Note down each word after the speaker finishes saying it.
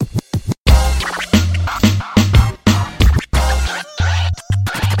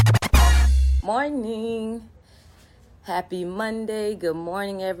Happy Monday. Good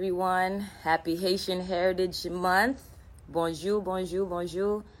morning, everyone. Happy Haitian Heritage Month. Bonjour, bonjour,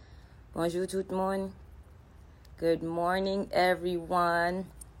 bonjour. Bonjour, tout le monde. Good morning, everyone.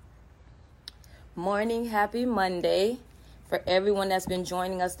 Morning, happy Monday. For everyone that's been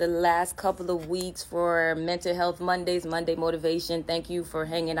joining us the last couple of weeks for Mental Health Mondays, Monday Motivation, thank you for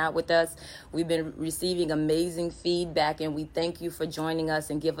hanging out with us. We've been receiving amazing feedback, and we thank you for joining us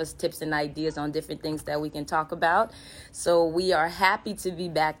and give us tips and ideas on different things that we can talk about. So we are happy to be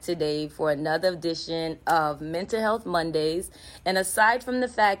back today for another edition of Mental Health Mondays. And aside from the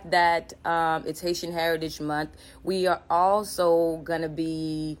fact that it's Haitian Heritage Month, we are also going to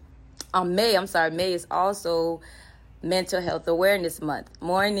be May is also Mental Health Awareness Month.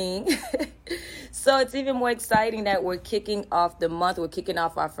 Morning. So it's even more exciting that we're kicking off the month. We're kicking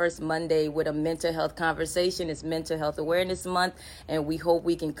off our first Monday with a mental health conversation. It's Mental Health Awareness Month, and we hope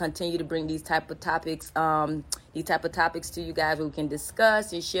we can continue to bring these type of topics to you guys. We can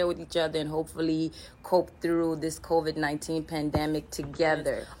discuss and share with each other and hopefully cope through this COVID-19 pandemic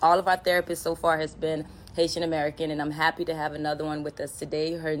together. All of our therapists so far has been Haitian American, and I'm happy to have another one with us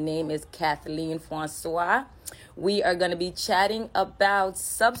today. Her name is Kathleen Francois. We are going to be chatting about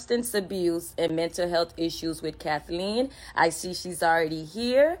substance abuse and mental health issues with Kathleen. I see she's already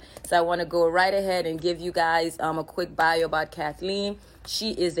here, so I want to go right ahead and give you guys a quick bio about Kathleen.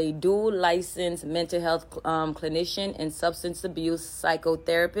 She is a dual licensed mental health clinician and substance abuse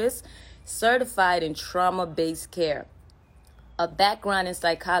psychotherapist, certified in trauma-based care, a background in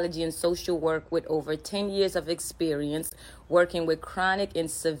psychology and social work with over 10 years of experience working with chronic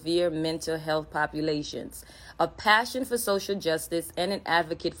and severe mental health populations, a passion for social justice, and an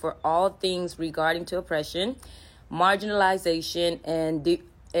advocate for all things regarding to oppression, marginalization, and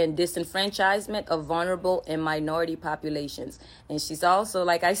disenfranchisement of vulnerable and minority populations. And she's also,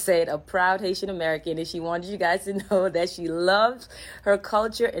 like I said, a proud Haitian American, and she wanted you guys to know that she loves her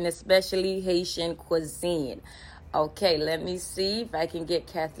culture and especially Haitian cuisine. Okay, let me see if I can get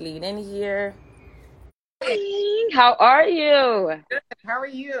Kathleen in here. Hey, how are you? Good. How are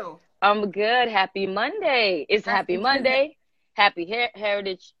you? I'm good. Happy Monday. It's Happy Happy Monday. Monday. Happy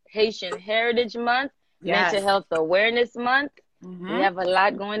Heritage Haitian Heritage Month, Mental Yes. Health Awareness Month. We Mm-hmm. have a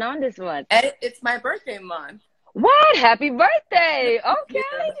lot going on this month. And it's my birthday month. What? Happy birthday. Yeah. Okay.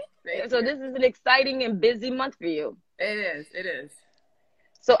 Thank So you. this is an exciting and busy month for you. It is. It is.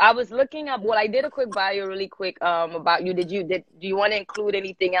 So I was looking up, well, I did a quick bio really quick about you. Do you want to include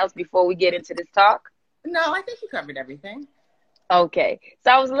anything else before we get into this talk? No, I think you covered everything. Okay. So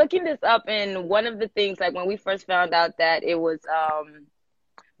I was looking this up, and one of the things, like when we first found out that it was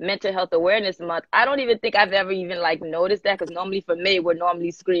Mental Health Awareness Month, I don't even think I've ever even like noticed that, because normally for me, we're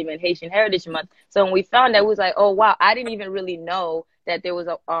normally screaming Haitian Heritage Month. So when we found that, it was like, oh wow, I didn't even really know that there was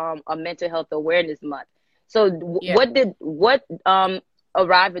a Mental Health Awareness Month. So Yeah. what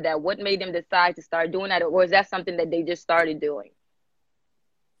arrived at that? What made them decide to start doing that, or is that something that they just started doing?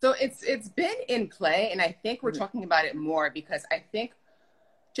 So it's been in play, and I think we're Mhm. talking about it more because I think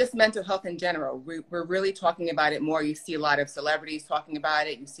just mental health in general, we're really talking about it more. You see a lot of celebrities talking about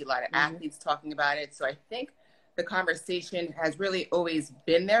it. You see a lot of Mhm. athletes talking about it. So I think the conversation has really always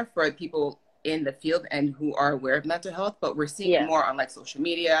been there for people in the field and who are aware of mental health, but we're seeing it Yeah. more on like social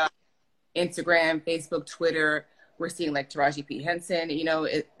media, Instagram, Facebook, Twitter. We're seeing like Taraji P. Henson,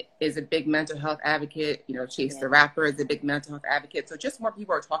 is a big mental health advocate. Chase Yeah. the Rapper is a big mental health advocate. So just more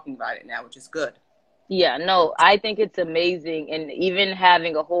people are talking about it now, which is good. Yeah, no, I think it's amazing. And even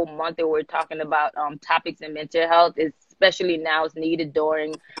having a whole month that we're talking about topics in mental health, especially now, is needed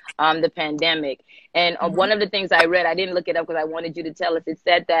during the pandemic. And Mm-hmm. one of the things I read, I didn't look it up because I wanted you to tell us, it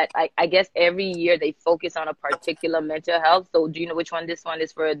said that I guess every year they focus on a particular mental health. So do you know which one this one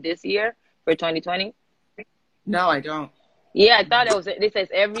is for this year, for 2020? No, I don't. Yeah, I thought it says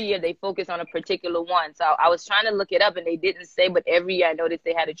every year they focus on a particular one. So I was trying to look it up and they didn't say, but every year I noticed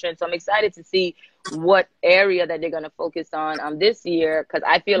they had a trend. So I'm excited to see what area that they're going to focus on this year, because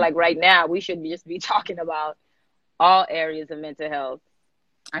I feel like right now we should just be talking about all areas of mental health.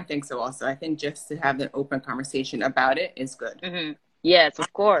 I think so also. I think just to have an open conversation about it is good. Hmm. Yes,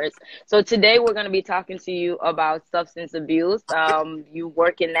 of course. So today we're going to be talking to you about substance abuse. You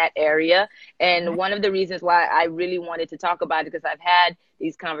work in that area. Mhm. And one of the reasons why I really wanted to talk about it, because I've had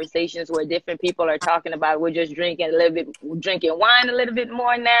these conversations where different people are talking about, we're just drinking wine a little bit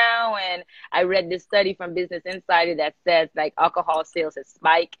more now. And I read this study from Business Insider that says like alcohol sales has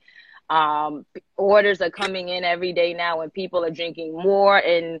spiked. Orders are coming in every day now, and people are drinking more,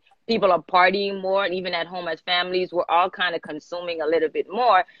 and people are partying more, and even at home as families, we're all kind of consuming a little bit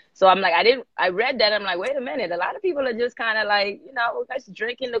more. So I'm like, I read that. I'm like, wait a minute. A lot of people are just kind of like, just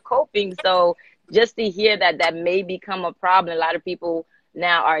drinking the coping. So just to hear that that may become a problem. A lot of people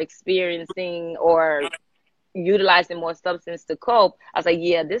now are experiencing or utilizing more substance to cope. I was like,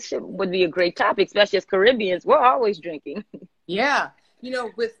 yeah, would be a great topic, especially as Caribbeans. We're always drinking. Yeah. You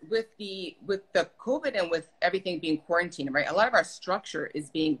know, with the COVID and with everything being quarantined, right? A lot of our structure is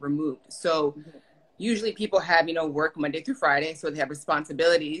being removed. So usually people have, you know, work Monday through Friday, so they have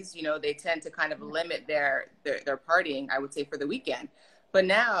responsibilities. You know, they tend to kind of limit their partying, I would say, for the weekend. But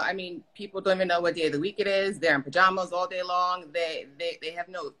now, I mean, people don't even know what day of the week it is. They're in pajamas all day long. They have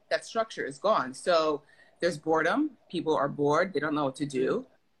that structure is gone. So there's boredom. People are bored. They don't know what to do.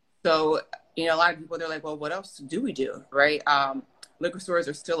 So, you know, a lot of people, they're like, well, what else do we do, right? Liquor stores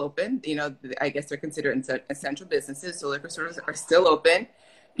are still open. You know, I guess they're considered essential businesses. So liquor stores are still open.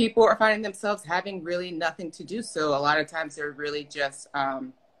 People are finding themselves having really nothing to do. So a lot of times they're really just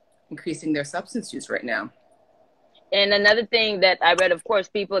increasing their substance use right now. And another thing that I read, of course,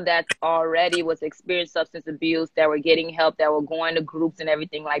 people that already was experienced substance abuse, that were getting help, that were going to groups and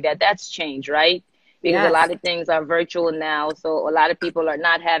everything like that, that's changed, right? Because Yes. a lot of things are virtual now. So a lot of people are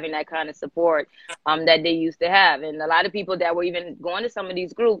not having that kind of support that they used to have. And a lot of people that were even going to some of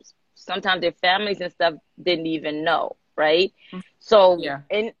these groups, sometimes their families and stuff didn't even know, right? So Yeah.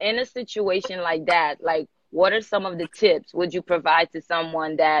 in a situation like that, like, what are some of the tips would you provide to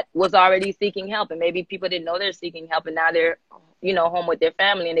someone that was already seeking help, and maybe people didn't know they're seeking help, and now they're, you know, home with their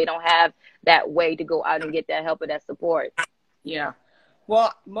family and they don't have that way to go out and get that help or that support? Yeah.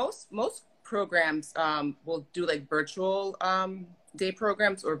 Well, most programs will do like virtual day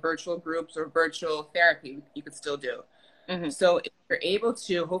programs or virtual groups or virtual therapy. You could still do. So if you're able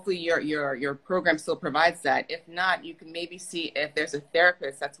to, hopefully your program still provides that. If not, you can maybe see if there's a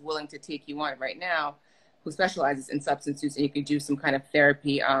therapist that's willing to take you on right now, who specializes in substance use, and you could do some kind of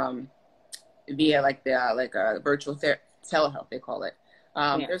therapy via like a virtual telehealth, they call it.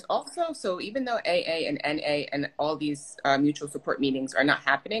 There's also, so even though AA and NA and all these mutual support meetings are not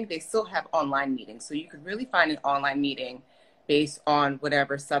happening, they still have online meetings. So you could really find an online meeting based on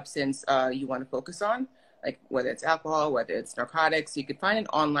whatever substance you want to focus on, like whether it's alcohol, whether it's narcotics. You could find an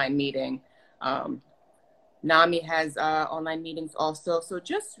online meeting. NAMI has online meetings also. So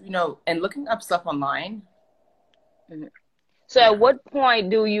just, you know, and looking up stuff online. So at what point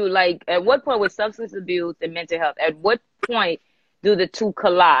do you, like, at what point with substance abuse and mental health, at what point do the two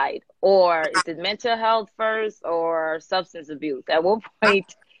collide? Or is it mental health first or substance abuse? At what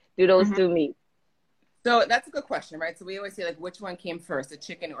point do those two meet? So that's a good question, right? So we always say, like, which one came first, the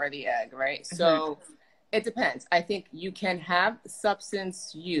chicken or the egg, right? So it depends. I think you can have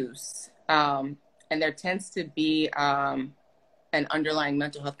substance use, and there tends to be an underlying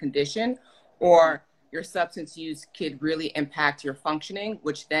mental health condition, or your substance use could really impact your functioning,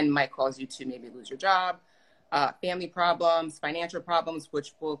 which then might cause you to maybe lose your job, family problems, financial problems,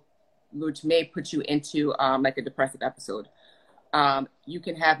 which may put you into like a depressive episode. You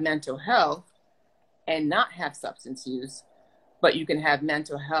can have mental health and not have substance use, but you can have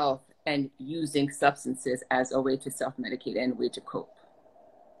mental health and using substances as a way to self-medicate and a way to cope.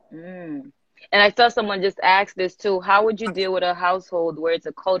 And I saw someone just ask this too. How would you deal with a household where it's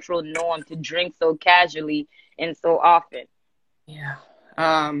a cultural norm to drink so casually and so often? Yeah.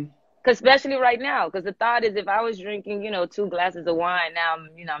 Cause especially right now, because the thought is, if I was drinking, you know, 2 glasses of wine, now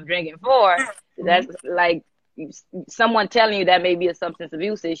I'm drinking 4. That's like someone telling you that may be a substance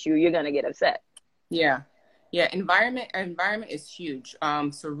abuse issue. You're gonna get upset. Yeah. Environment is huge.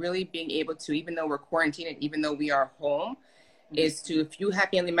 So really being able to, even though we're quarantined, even though we are home, is to, if you have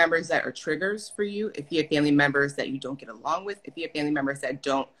family members that are triggers for you, if you have family members that you don't get along with, if you have family members that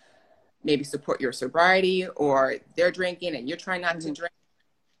don't maybe support your sobriety, or they're drinking and you're trying not to drink,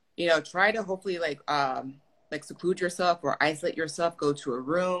 you know, try to hopefully like seclude yourself or isolate yourself, go to a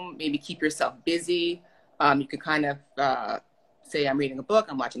room, maybe keep yourself busy. You could kind of say, I'm reading a book,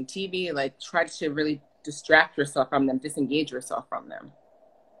 I'm watching TV, like try to really distract yourself from them, disengage yourself from them.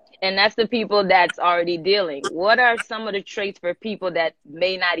 And that's the people that's already dealing. What are some of the traits for people that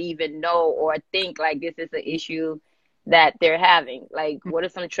may not even know or think like this is an issue that they're having? Like, what are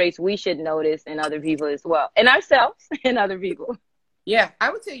some traits we should notice in other people as well, and ourselves and other people? Yeah, I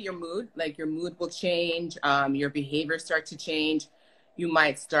would say your mood will change. Your behavior start to change. You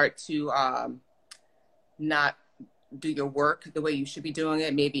might start to not do your work the way you should be doing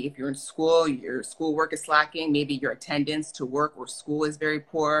it. Maybe if you're in school, your schoolwork is slacking. Maybe your attendance to work or school is very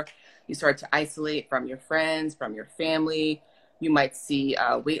poor. You start to isolate from your friends, from your family. You might see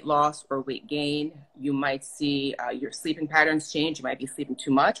weight loss or weight gain. You might see your sleeping patterns change. You might be sleeping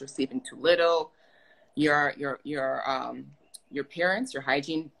too much or sleeping too little. Your appearance, your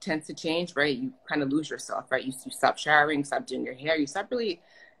hygiene tends to change, right? You kind of lose yourself, right? You stop showering, stop doing your hair. You stop really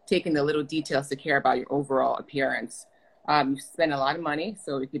taking the little details to care about your overall appearance. You spend a lot of money,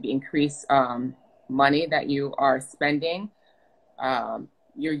 so it could be increased money that you are spending.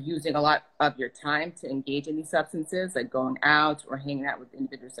 You're using a lot of your time to engage in these substances, like going out or hanging out with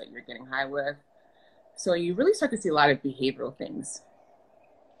individuals that you're getting high with. So you really start to see a lot of behavioral things.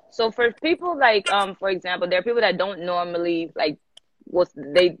 So for people like, for example, there are people that don't normally like,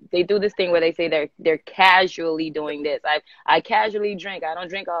 they do this thing where they say they're casually doing this. I casually drink. I don't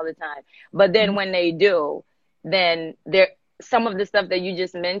drink all the time. But then when they do, then there some of the stuff that you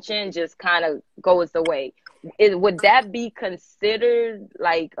just mentioned just kind of goes away. Would that be considered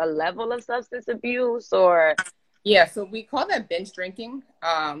like a level of substance abuse or? Yeah, so we call that binge drinking.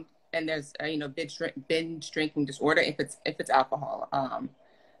 And there's binge drinking disorder if it's alcohol.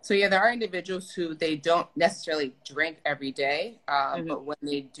 So yeah, there are individuals who they don't necessarily drink every day, but when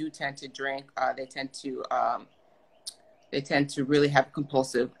they do tend to drink, they tend to really have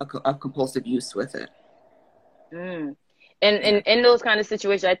a compulsive use with it. Mm. And in those kind of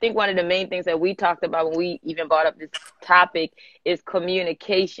situations, I think one of the main things that we talked about when we even brought up this topic is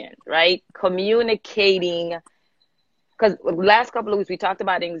communication, right? Communicating. Because last couple of weeks we talked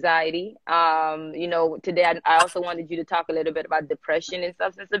about anxiety. Today I also wanted you to talk a little bit about depression and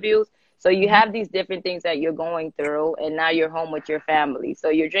substance abuse. So you have these different things that you're going through, and now you're home with your family. So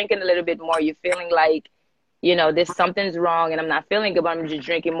you're drinking a little bit more. You're feeling like, this something's wrong, and I'm not feeling good, but I'm just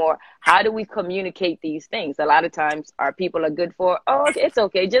drinking more. How do we communicate these things? A lot of times our people are good for, oh, okay, it's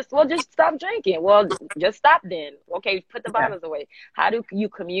okay. Just stop drinking. Well, just stop then. Okay, put the bottles away. How do you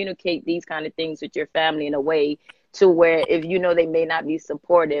communicate these kind of things with your family in a way to where if they may not be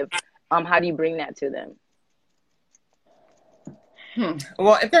supportive, how do you bring that to them?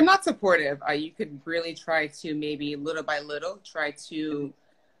 Well, if they're not supportive, you could really try to maybe little by little try to,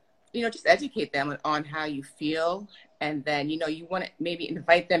 just educate them on how you feel. And then, you want to maybe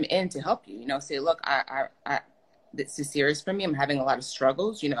invite them in to help you, say, look, I this is serious for me. I'm having a lot of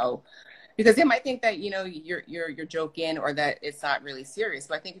struggles, because they might think that, you're joking or that it's not really serious.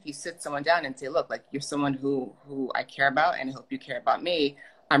 But I think if you sit someone down and say, look, like you're someone who I care about and I hope you care about me.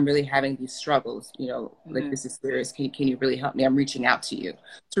 I'm really having these struggles, like this is serious. Can you really help me? I'm reaching out to you.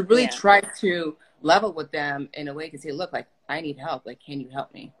 So really try to level with them in a way to say, look, like I need help. Like, can you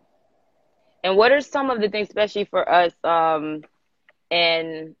help me? And what are some of the things, especially for us,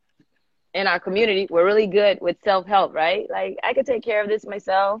 and in our community, we're really good with self-help, right? Like I could take care of this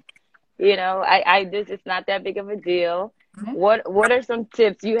myself. It's not that big of a deal. What are some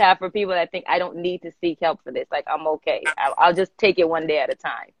tips you have for people that think I don't need to seek help for this? Like I'm okay. I'll just take it one day at a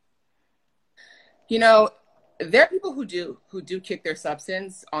time. There are people who do kick their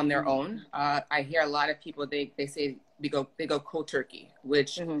substance on their own. I hear a lot of people, they say they go cold turkey,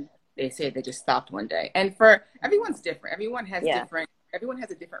 which they say they just stopped one day. And for everyone's different. Everyone has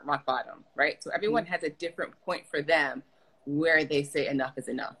a different rock bottom, right? So everyone has a different point for them where they say enough is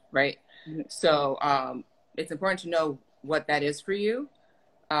enough, right? So it's important to know what that is for you.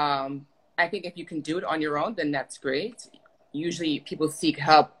 I think if you can do it on your own, then that's great. Usually people seek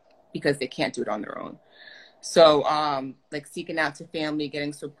help because they can't do it on their own. So like seeking out to family,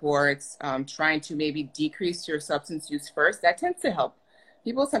 getting supports, trying to maybe decrease your substance use first, that tends to help.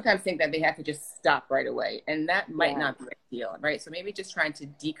 People sometimes think that they have to just stop right away, and that might not be ideal, right? So maybe just trying to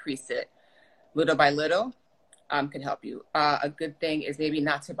decrease it little by little can help you. A good thing is maybe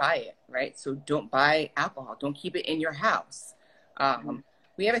not to buy it, right? So don't buy alcohol. Don't keep it in your house.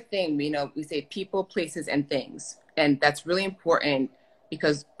 We have a thing, we say people, places, and things. And that's really important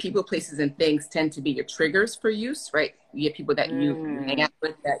because people, places, and things tend to be your triggers for use, right? You have people that you hang out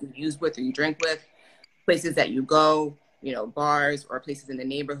with, that you use with, or you drink with, places that you go, bars or places in the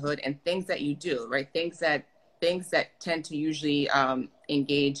neighborhood, and things that you do, right? Things that tend to usually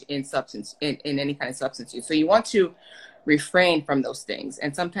engage in any kind of substance use. So you want to refrain from those things.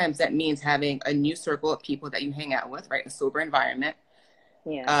 And sometimes that means having a new circle of people that you hang out with, right? A sober environment,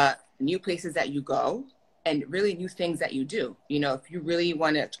 new places that you go, and really new things that you do. If you really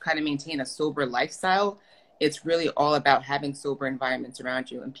want to kind of maintain a sober lifestyle, it's really all about having sober environments around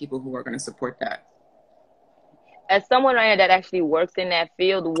you and people who are going to support that. As someone right now that actually works in that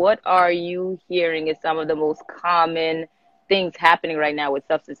field, what are you hearing is some of the most common things happening right now with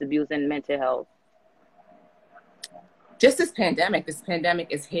substance abuse and mental health? Just this pandemic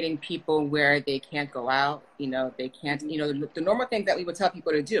is hitting people where they can't go out. They can't, the normal things that we would tell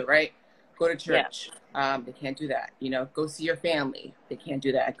people to do, right? Go to church. They can't do that. Go see your family. They can't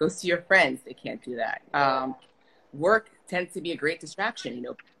do that. Go see your friends. They can't do that. Work tends to be a great distraction.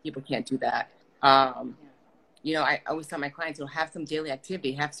 People can't do that. I always tell my clients, have some daily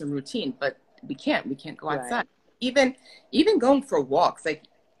activity, have some routine, but we can't go outside. Right. Even going for walks, like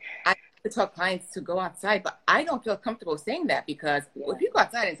to tell clients to go outside, but I don't feel comfortable saying that because if you go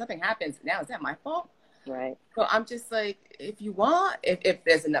outside and something happens, now is that my fault? Right. So I'm just like, if you want, if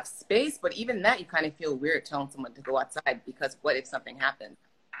there's enough space, but even that, you kind of feel weird telling someone to go outside because what if something happens?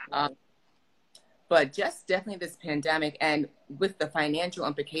 Right. But just definitely this pandemic and with the financial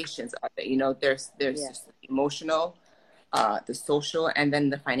implications of it, you know, there's just the emotional, the social, and then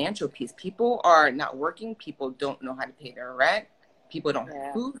the financial piece. People are not working. People don't know how to pay their rent. People don't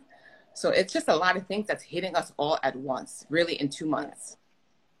have food. So it's just a lot of things that's hitting us all at once, really in 2 months.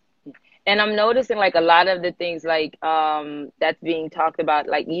 And I'm noticing like a lot of the things like that's being talked about,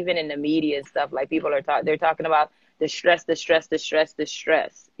 like even in the media and stuff, like people are they're talking about the stress,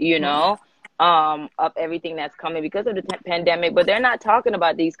 you know, of everything that's coming because of the pandemic. But they're not talking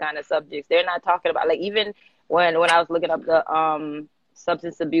about these kind of subjects. They're not talking about, like, even when I was looking up the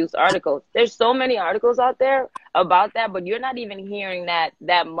substance abuse articles, there's so many articles out there about that, but you're not even hearing that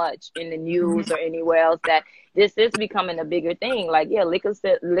much in the news or anywhere else, that this is becoming a bigger thing. Like, liquor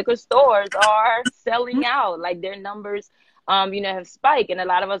stores are selling out, like their numbers you know, have spiked, and a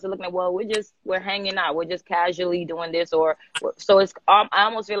lot of us are looking at, well, we're hanging out, we're just casually doing this, or so it's I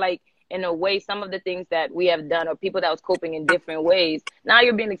almost feel like, in a way, some of the things that we have done, or people that was coping in different ways, now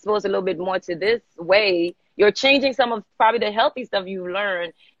you're being exposed a little bit more to this way. You're changing some of probably the healthy stuff you've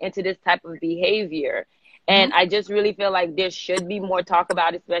learned into this type of behavior. And I just really feel like there should be more talk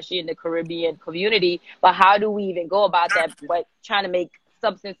about, especially in the Caribbean community, but how do we even go about that, but trying to make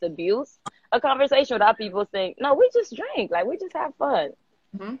substance abuse a conversation without people saying, no, we just drink, like we just have fun.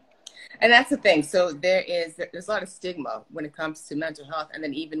 And that's the thing. So there's a lot of stigma when it comes to mental health, and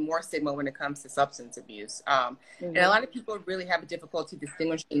then even more stigma when it comes to substance abuse. And a lot of people really have a difficulty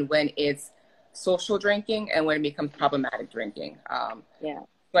distinguishing when it's social drinking and when it becomes problematic drinking.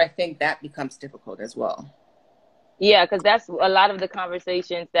 So I think that becomes difficult as well. Yeah, because that's a lot of the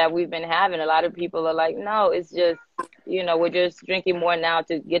conversations that we've been having. A lot of people are like, no, it's just, you know, we're just drinking more now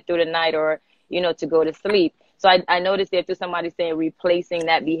to get through the night, or, you know, to go to sleep. So I noticed there, through somebody saying replacing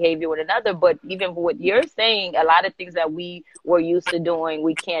that behavior with another, but even what you're saying, a lot of things that we were used to doing,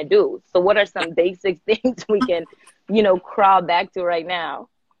 we can't do. So what are some basic things we can, you know, crawl back to right now?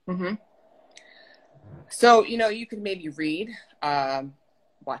 So, you know, you can maybe read,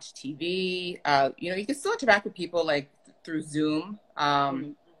 watch TV, you know, you can still interact with people like through Zoom.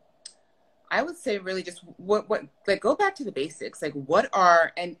 I would say really just like go back to the basics. Like what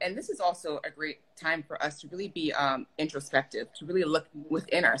are, and this is also a great time for us to really be introspective, to really look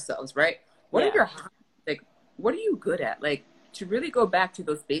within ourselves, right? What are your, like, what are you good at? Like, to really go back to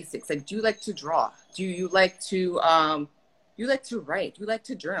those basics. Like, do you like to draw? Do you like to write? Do you like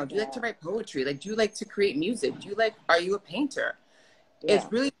to journal? Do you like to write poetry? Like, do you like to create music? Are you a painter? It's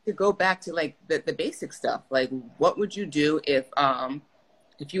really to go back to like the basic stuff. Like, what would you do if you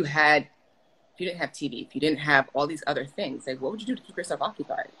didn't have TV, if you didn't have all these other things? Like, what would you do to keep yourself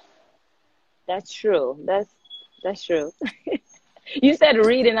occupied? That's true. That's true. You said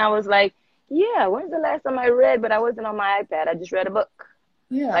read, and I was like, yeah, when's the last time I read? But I wasn't on my iPad. I just read a book.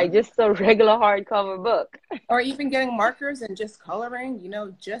 Like just a regular hardcover book. Or even getting markers and just coloring,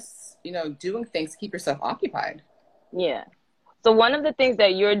 doing things to keep yourself occupied. Yeah. So one of the things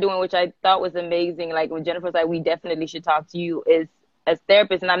that you're doing, which I thought was amazing, like when Jennifer's like, we definitely should talk to you, is as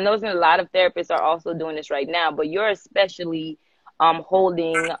therapists, and I'm noticing a lot of therapists are also doing this right now, but you're especially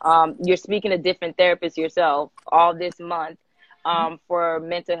you're speaking to different therapists yourself all this month for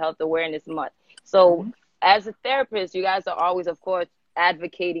Mental Health Awareness Month. So as a therapist, you guys are always, of course,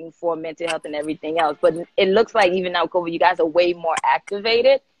 advocating for mental health and everything else, but it looks like even now COVID, you guys are way more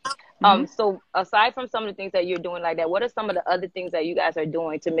activated. So aside from some of the things that you're doing like that, what are some of the other things that you guys are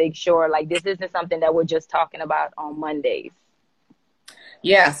doing to make sure like this isn't something that we're just talking about on Mondays?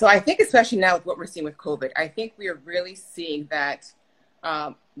 Yeah, so I think especially now with what we're seeing with COVID, I think we are really seeing that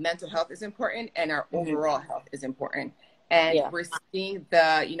mental health is important and our overall health is important. And we're seeing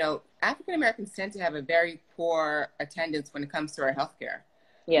African Americans tend to have a very poor attendance when it comes to our healthcare.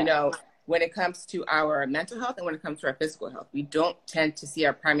 You know, when it comes to our mental health and when it comes to our physical health, we don't tend to see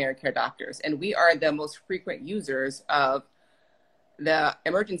our primary care doctors. And we are the most frequent users of the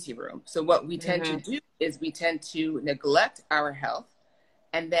emergency room. So what we tend to do is we tend to neglect our health.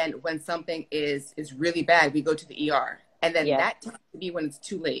 And then when something is really bad, we go to the ER. And then that tends to be when it's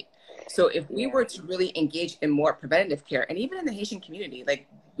too late. So if we were to really engage in more preventative care, and even in the Haitian community, like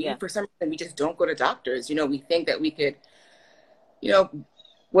for some reason, we just don't go to doctors. You know, we think that we could,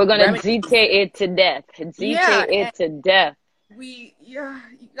 we're going to ZT it to death. To death. You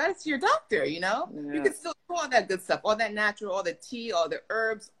got to see your doctor, you know? You can still do all that good stuff, all that natural, all the tea, all the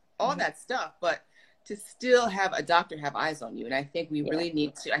herbs, all that stuff. But to still have a doctor have eyes on you. And I think we Yeah. really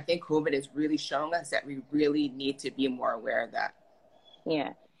need to, I think COVID is really showing us that we really need to be more aware of that.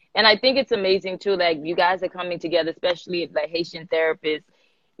 Yeah. And I think it's amazing too, like you guys are coming together, especially like Haitian therapists.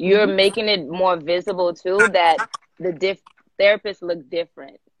 You're Mm-hmm. making it more visible too that the therapists look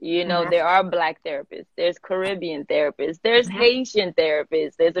different. You know, Mm-hmm. there are Black therapists, there's Caribbean therapists, there's Mm-hmm. Haitian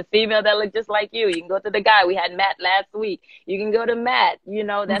therapists, there's a female that looks just like you. You can go to the guy. We had Matt last week. You can go to Matt, you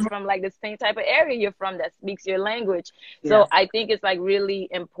know, that's from like the same type of area you're from that speaks your language. So Yes. I think it's like really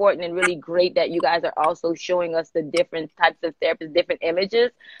important and really great that you guys are also showing us the different types of therapists, different images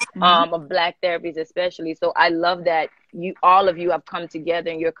Mm-hmm. of Black therapies especially. So I love that all of you have come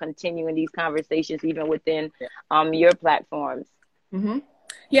together and you're continuing these conversations even within your platforms. Mm-hmm.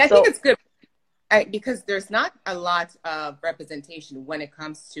 Yeah, I think So it's good because there's not a lot of representation when it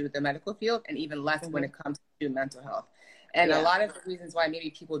comes to the medical field, and even less when it comes to mental health. And a yeah, lot of the reasons why maybe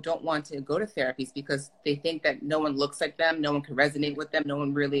people don't want to go to therapies because they think that no one looks like them, no one can resonate with them, no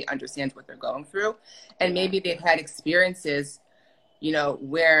one really understands what they're going through. And maybe they've had experiences, you know,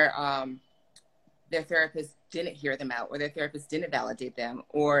 where their therapist didn't hear them out, or their therapist didn't validate them,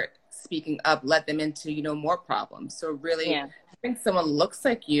 or speaking up led them into, you know, more problems. So really, yeah, having someone looks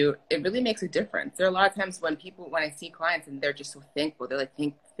like you, it really makes a difference. There are a lot of times when I see clients and they're just so thankful, they're like,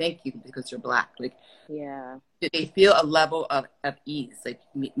 thank you because you're Black. Like, yeah, they feel a level of ease. Like,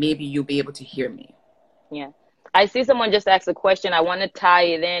 maybe you'll be able to hear me. yeah. I see someone just asked a question. I want to tie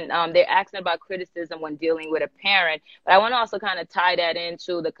it in. They're asking about criticism when dealing with a parent, but I want to also kind of tie that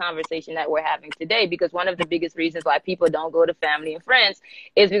into the conversation that we're having today, because one of the biggest reasons why people don't go to family and friends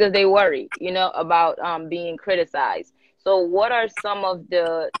is because they worry, you know, about being criticized. So what are some of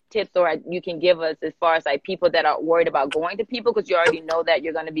the tips or you can give us as far as like people that are worried about going to people because you already know that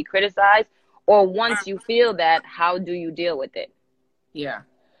you're going to be criticized, or once you feel that, how do you deal with it? Yeah.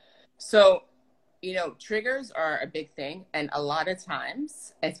 So, you know, triggers are a big thing. And a lot of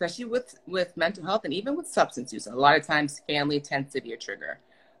times, especially with mental health and even with substance use, a lot of times family tends to be a trigger.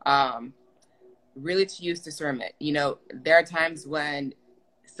 Really to use discernment. You know, there are times when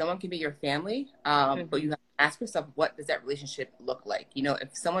someone can be your family, but you have to ask yourself, what does that relationship look like? You know, if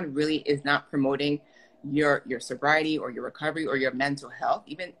someone really is not promoting your sobriety or your recovery or your mental health,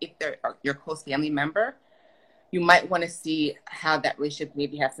 even if they're your close family member, you might want to see how that relationship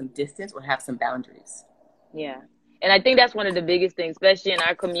maybe have some distance or have some boundaries. Yeah. And I think that's one of the biggest things, especially in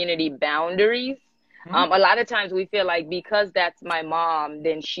our community, boundaries. Mm-hmm. A lot of times we feel like because that's my mom,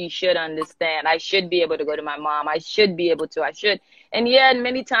 then she should understand. I should be able to go to my mom. I should be able to. I should. And yeah, and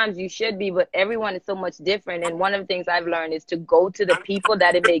many times you should be, but everyone is so much different. And one of the things I've learned is to go to the people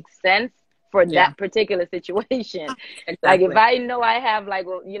that it makes sense for Yeah, that particular situation. Like if exactly. I know I have like,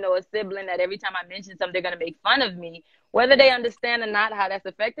 you know, a sibling that every time I mention something, they're going to make fun of me, whether they understand or not how that's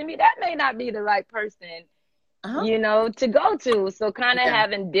affecting me, that may not be the right person, Uh-huh. you know, to go to. So kind of Yeah.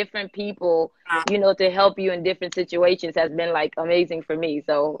 having different people, you know, to help you in different situations has been like amazing for me.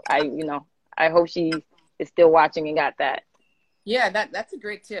 So you know, I hope she is still watching and got that. Yeah, that's a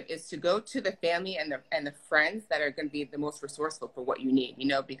great tip, is to go to the family and the friends that are going to be the most resourceful for what you need, you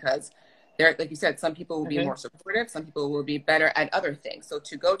know, because they're, like you said, some people will be Hmm. more supportive, some people will be better at other things. So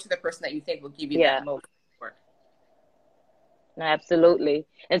to go to the person that you think will give you that Yeah, most support. absolutely.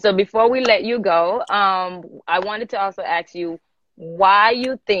 And so before we let you go, I wanted to also ask you why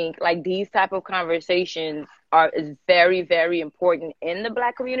you think like these type of conversations is very, very important in the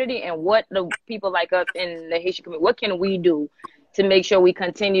Black community, and what the people like us in the Haitian community, what can we do to make sure we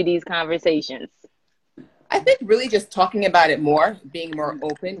continue these conversations? I think really just talking about it more, being more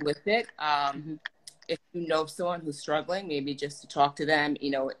open with it. Mhm. If you know someone who's struggling, maybe just to talk to them,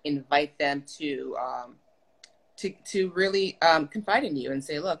 you know, invite them to really confide in you and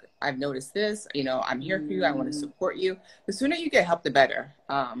say, look, I've noticed this, you know, I'm here for you. I want to Mm, support you. The sooner you get help, the better.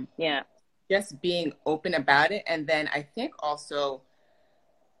 yeah, Just being open about it. And then I think also,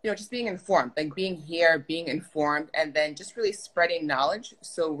 you know, just being informed, like being here, being informed, and then just really spreading knowledge.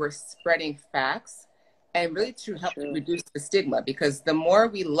 So we're spreading facts and really to help true. reduce the stigma, because the more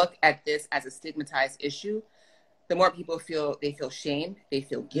we look at this as a stigmatized issue, the more people feel shame, they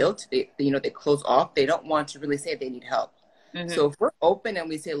feel guilt, you know, they close off, they don't want to really say they need help. Hmm. So if we're open and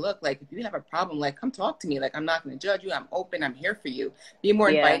we say, look, like if you have a problem, like come talk to me, like I'm not going to judge you, I'm open, I'm here for you, be more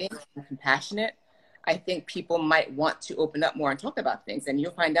Yeah, inviting and compassionate, I think people might want to open up more and talk about things, and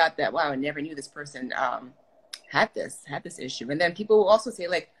you'll find out that, wow, I never knew this person had this issue. And then people will also say,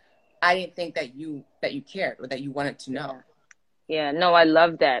 like, I didn't think that you cared or that you wanted to know. yeah. Yeah, no, I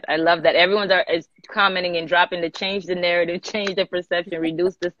love that. I love that. Is commenting and dropping to change the narrative, change the perception,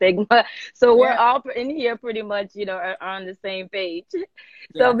 reduce the stigma. So we're Yeah. all in here pretty much, are on the same page. So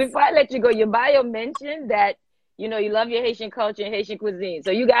Yes. before I let you go, your bio mentioned that, you love your Haitian culture and Haitian cuisine.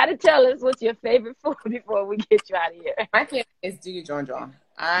 So you got to tell us what's your favorite food before we get you out of here. My favorite is Duty Jonjon.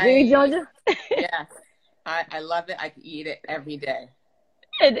 Dewey Georgia? Yeah, I love it. I can eat it every day.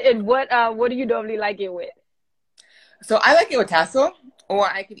 And what do you normally like it with? So I like it with tassel, or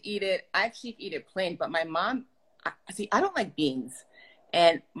I could eat it. I actually eat it plain, but my mom, I don't like beans.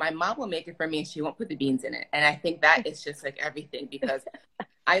 And my mom will make it for me and she won't put the beans in it. And I think that is just like everything because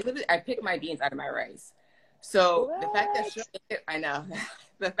I pick my beans out of my rice. So What? the fact that she'll make it, I know.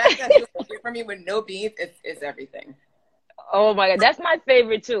 The fact that she'll make it for me with no beans is everything. Oh my God, that's my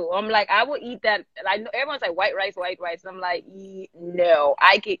favorite too. I'm like, I will eat that. I know everyone's like white rice, white rice. I'm like, no,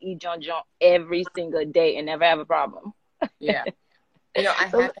 I can eat John John every single day and never have a problem. Yeah. I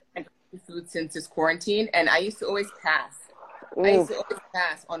haven't had food since this quarantine, and I used to always pass. Oof. I used to always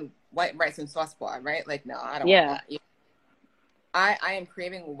pass on white rice and sauce bar, right? Like, no, I don't want that. I am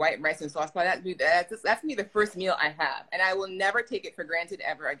craving white rice and sauce bar. That's me the first meal I have, and I will never take it for granted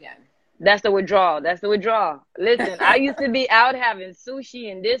ever again. That's the withdrawal. Listen, I used to be out having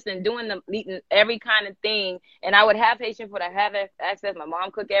sushi and this and eating every kind of thing. And I would have Haitian food. I have access. My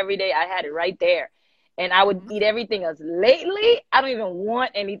mom cooked every day. I had it right there. And I would eat everything else. Lately, I don't even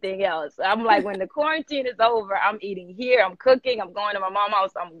want anything else. I'm like, when the quarantine is over, I'm eating here. I'm cooking. I'm going to my mom's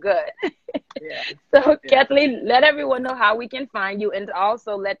house. I'm good. Yeah. So, yeah. Kathleen, let everyone know how we can find you, and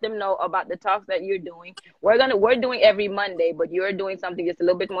also let them know about the talks that you're doing. We're doing every Monday, but you're doing something that's a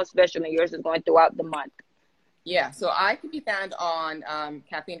little bit more special, and yours is going throughout the month. Yeah. So I can be found on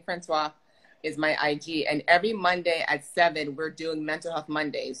Kathleen Francois is my IG, and every Monday at 7 we're doing Mental Health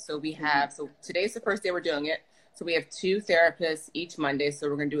Mondays. So we have so today's the first day we're doing it. So we have 2 therapists each Monday. So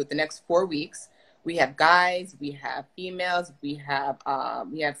we're going to do it the next 4 weeks. We have guys, we have females, we have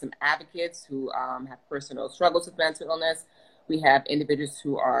some advocates who have personal struggles with mental illness. We have individuals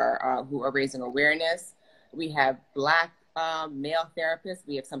who are raising awareness. We have Black male therapists.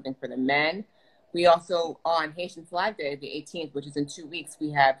 We have something for the men. We also, on Haitian Flag Day, the 18th, which is in 2 weeks, we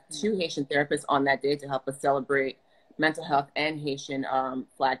have 2 Haitian therapists on that day to help us celebrate mental health and Haitian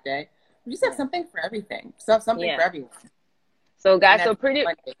Flag Day. We just have something for everything. Something for everyone. So, guys,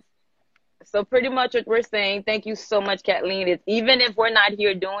 so pretty much what we're saying, thank you so much, Kathleen, is even if we're not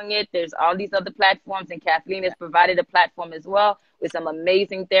here doing it, there's all these other platforms, and Kathleen has provided a platform as well with some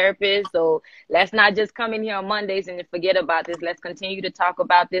amazing therapists. So let's not just come in here on Mondays and forget about this. Let's continue to talk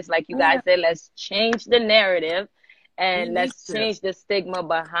about this. Like you guys said, let's change the narrative and let's change the stigma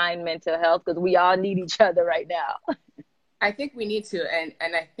behind mental health, because we all need each other right now. I think we need to. And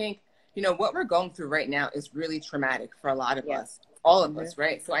I think, what we're going through right now is really traumatic for a lot of us. All of us,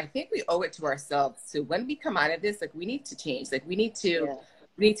 right? So I think we owe it to ourselves. So when we come out of this, we need to change. We need to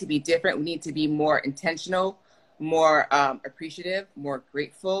be different. We need to be more intentional, more appreciative, more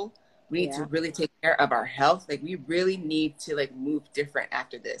grateful. We need to really take care of our health. We really need to move different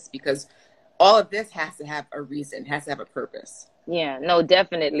after this, because all of this has to have a reason, has to have a purpose. Yeah, no,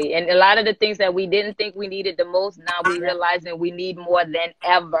 definitely. And a lot of the things that we didn't think we needed the most, now we realizing we need more than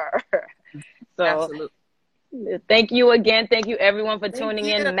ever. So absolutely. Thank you again. Thank you, everyone, for tuning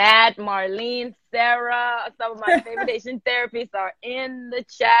in. Matt, Marlene, Sarah, some of my favorite Haitian therapists are in the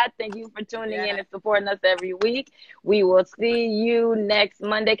chat. Thank you for tuning in and supporting us every week. We will see you next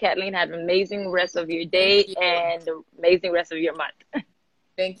Monday. Kathleen, have an amazing rest of your day and an amazing rest of your month.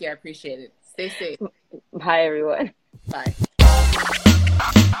 Thank you. I appreciate it. Stay safe. Bye, everyone. Bye.